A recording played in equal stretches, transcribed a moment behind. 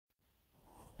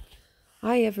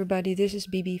Hi everybody, this is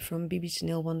Bibi from Bibi's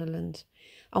Nail Wonderland.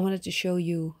 I wanted to show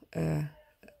you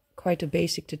quite a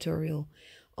basic tutorial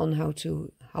on how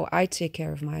I take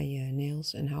care of my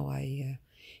nails and how in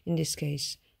this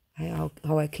case,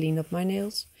 how I clean up my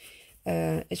nails.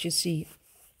 As you see,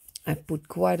 I put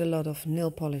quite a lot of nail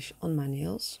polish on my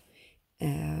nails,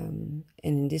 and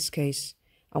in this case,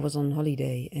 I was on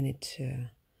holiday and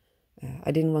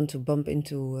I didn't want to bump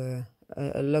into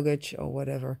a luggage or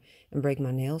whatever and break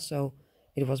my nails, so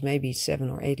it was maybe 7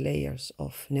 or 8 layers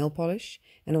of nail polish,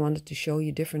 and I wanted to show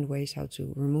you different ways how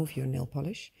to remove your nail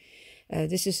polish.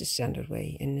 This is the standard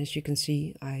way, and as you can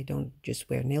see, I don't just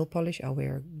wear nail polish, I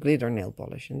wear glitter nail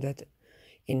polish, and that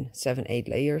in 7-8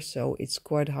 layers, so it's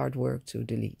quite hard work to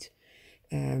delete.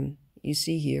 You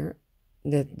see here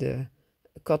that the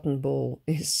cotton ball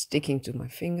is sticking to my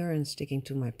finger and sticking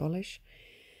to my polish.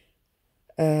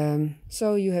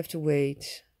 So you have to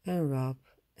wait and rub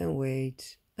and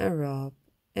wait and rub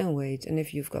and wait. And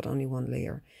if you've got only one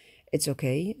layer, it's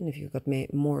okay. And if you've got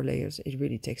more layers, it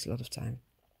really takes a lot of time.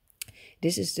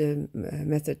 This is the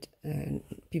method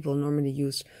people normally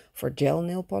use for gel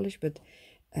nail polish, but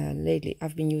lately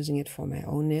I've been using it for my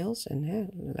own nails.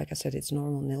 And like I said, it's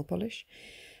normal nail polish.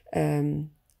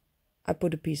 I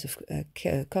put a piece of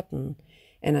cotton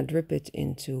and I drip it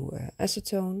into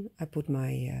acetone. I put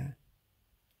my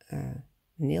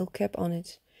nail cap on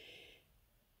it,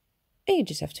 and you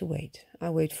just have to wait. I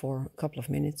wait for a couple of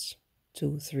minutes,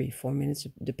 2, 3, 4 minutes,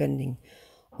 depending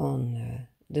on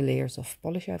the layers of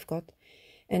polish I've got.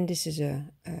 And this is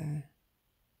a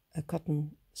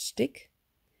cotton stick,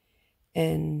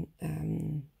 and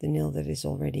the nail that is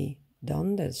already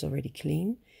done, that is already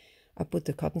clean. I put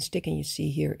the cotton stick, and you see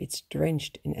here it's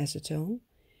drenched in acetone,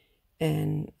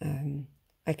 and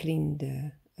I clean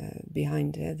the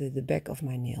behind the back of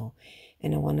my nail.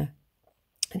 And I want to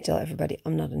tell everybody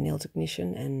I'm not a nail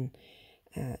technician, and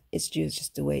it's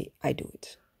just the way I do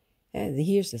it.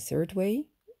 Here's the third way.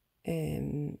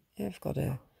 I've got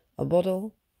a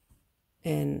bottle,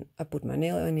 and I put my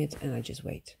nail in it, and I just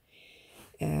wait.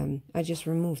 I just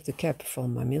removed the cap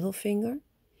from my middle finger,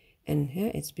 and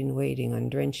it's been waiting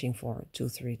and drenching for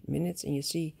 2-3 minutes, and you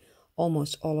see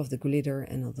almost all of the glitter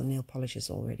and all the nail polish is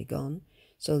already gone.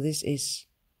 So this is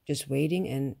just waiting,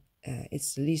 and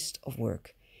it's the least of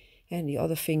work. And the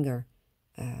other finger,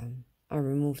 I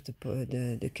removed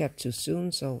the cap too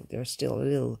soon, so there's still a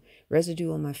little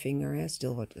residue on my finger,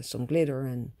 still with some glitter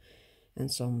and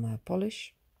some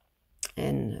polish.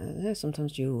 And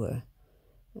sometimes you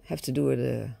have to do it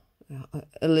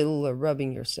a little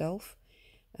rubbing yourself,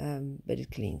 but it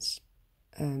cleans.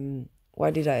 Why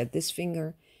did I add this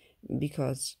finger?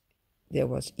 Because there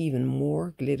was even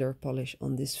more glitter polish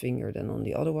on this finger than on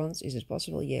the other ones. Is it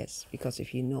possible? Yes, because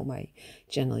if you know my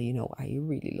channel, you know I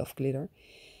really love glitter.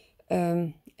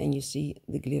 And you see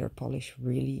the glitter polish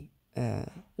really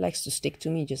likes to stick to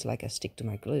me, just like I stick to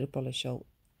my glitter polish. So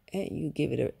you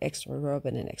give it an extra rub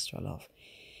and an extra love.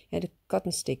 And the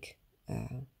cotton stick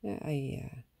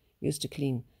I used to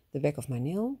clean the back of my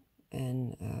nail,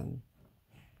 and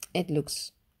it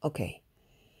looks okay.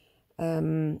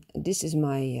 This is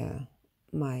my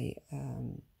I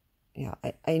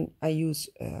use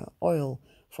oil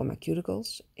for my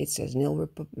cuticles. It says nail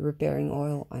repairing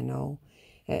oil. I know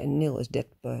nail is dead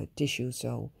tissue,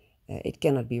 so it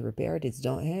cannot be repaired. It's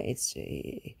done.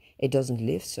 It doesn't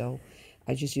live. So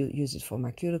I just use it for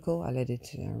my cuticle. I let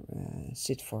it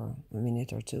sit for a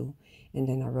minute or two, and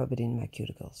then I rub it in my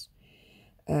cuticles.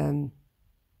 And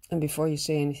before you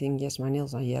say anything, yes, my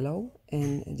nails are yellow,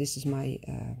 and this is my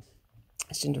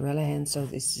Cinderella hand, so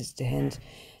this is the hand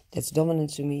that's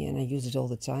dominant to me, and I use it all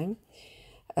the time.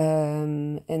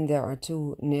 And there are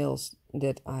 2 nails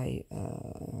that I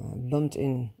bumped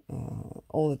in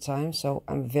all the time, so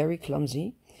I'm very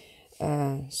clumsy.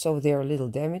 So they're a little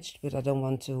damaged, but I don't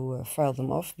want to file them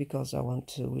off because I want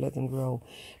to let them grow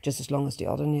just as long as the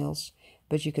other nails.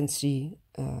 But you can see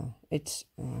it's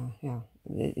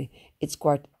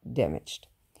quite damaged.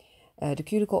 The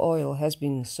cuticle oil has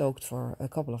been soaked for a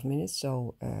couple of minutes,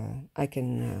 so I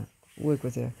can work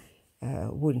with a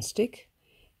wooden stick.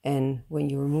 And when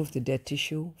you remove the dead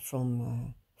tissue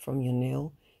from your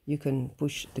nail, you can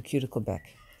push the cuticle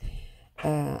back.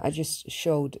 I just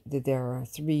showed that there are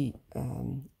 3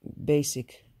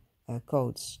 basic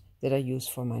coats that I use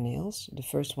for my nails. The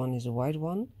first one is a white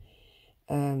one,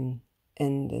 and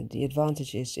the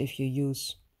advantage is if you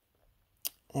use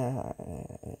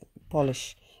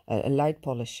polish, a light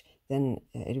polish, then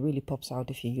it really pops out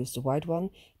if you use the white one.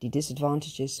 The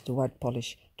disadvantage is the white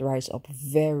polish dries up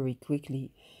very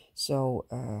quickly, so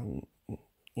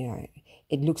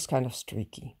it looks kind of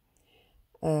streaky.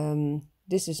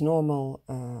 This is normal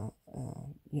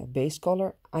base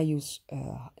color, I use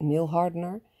nail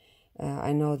hardener.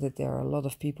 I know that there are a lot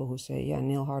of people who say, yeah,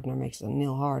 nail hardener makes a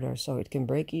nail harder, so it can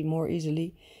break more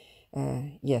easily.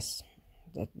 Yes,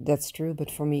 that's true,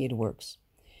 but for me it works.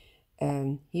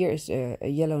 Here is a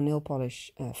yellow nail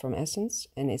polish from Essence,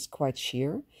 and it's quite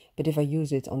sheer, but if I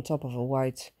use it on top of a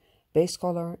white base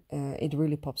color, it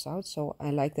really pops out, so I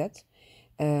like that.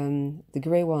 The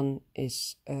gray one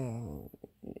is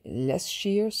less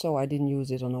sheer, so I didn't use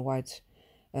it on a white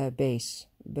base,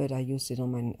 but I used it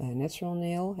on my natural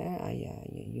nail.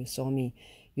 You saw me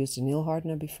use the nail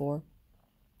hardener before.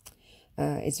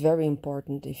 It's very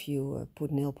important if you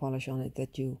put nail polish on it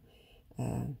that you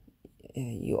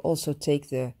also take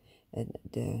the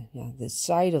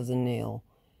side of the nail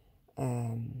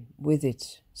with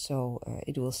it, so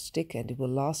it will stick and it will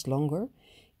last longer.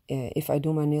 If I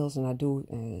do my nails and I do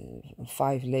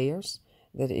 5 layers,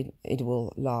 that it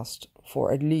will last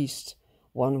for at least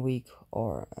 1 week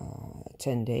or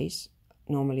 10 days.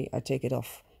 Normally I take it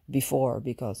off before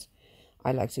because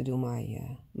I like to do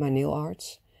my my nail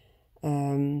arts.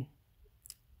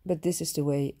 But this is the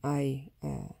way I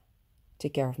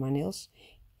take care of my nails.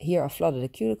 Here I flooded a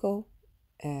cuticle.